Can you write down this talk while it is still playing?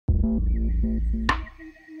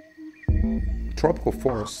Tropical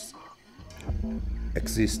forests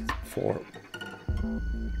exist for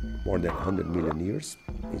more than 100 million years.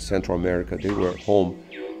 In Central America, they were home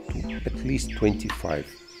to at least 25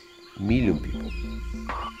 million people.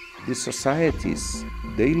 These societies,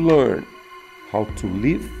 they learn how to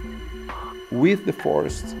live with the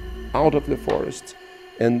forest, out of the forest,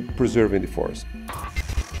 and preserving the forest.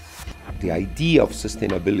 The idea of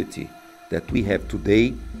sustainability that we have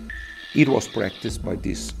today, it was practiced by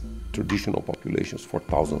these traditional populations for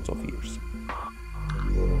thousands of years.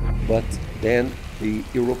 But then the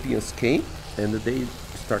Europeans came and they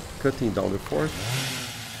started cutting down the forest.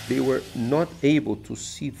 They were not able to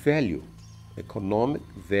see value, economic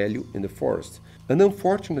value in the forest. And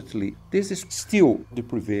unfortunately, this is still the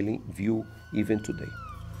prevailing view even today.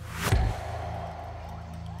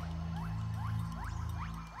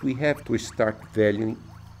 We have to start valuing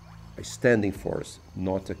a standing forest,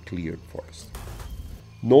 not a cleared forest.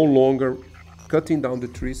 No longer cutting down the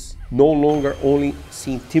trees, no longer only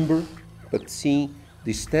seeing timber, but seeing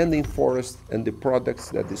the standing forest and the products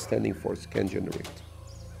that the standing forest can generate.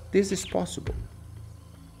 This is possible.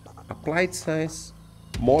 Applied science,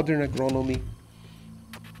 modern agronomy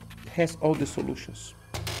has all the solutions.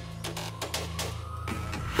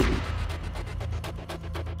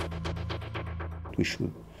 We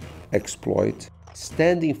should exploit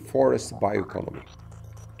standing forest bioeconomy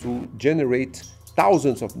to generate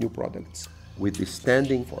thousands of new products with the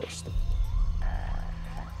standing forest.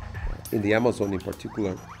 In the Amazon in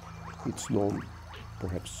particular, it's known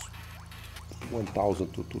perhaps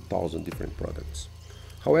 1,000 to 2,000 different products.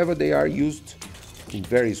 However, they are used in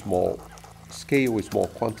very small scale, with small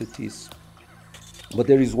quantities. But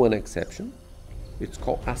there is one exception. It's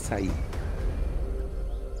called açaí.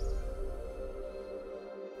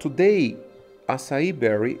 Today, açaí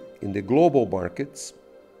berry in the global markets,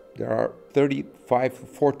 there are 35,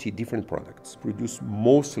 40 different products produced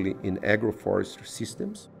mostly in agroforestry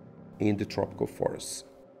systems in the tropical forests.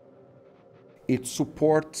 It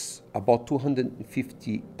supports about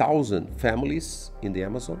 250,000 families in the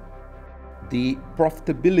Amazon. The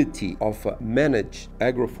profitability of a managed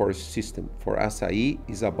agroforest system for açaí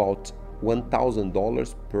is about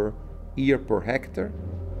 $1,000 per year per hectare.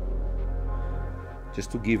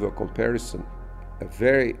 Just to give a comparison, a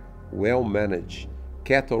very well-managed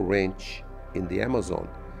cattle ranch in the Amazon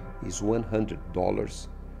is $100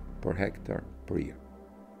 per hectare per year.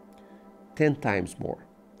 10 times more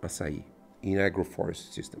açaí in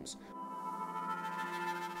agroforest systems.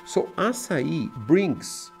 So açaí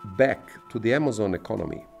brings back to the Amazon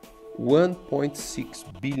economy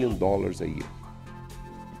 $1.6 billion a year.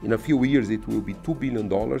 In a few years, it will be $2 billion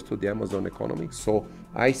to the Amazon economy. So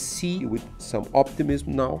I see with some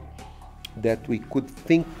optimism now that we could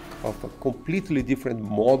think of a completely different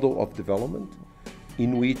model of development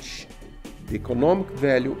in which the economic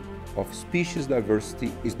value of species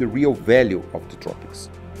diversity is the real value of the tropics.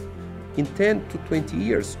 In 10 to 20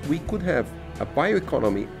 years, we could have a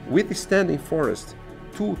bioeconomy with a standing forest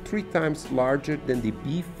 2-3 times larger than the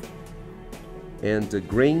beef and the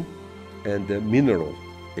grain and the mineral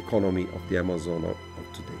economy of the Amazon of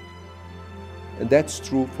today. And that's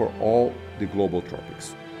true for all the global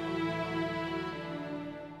tropics.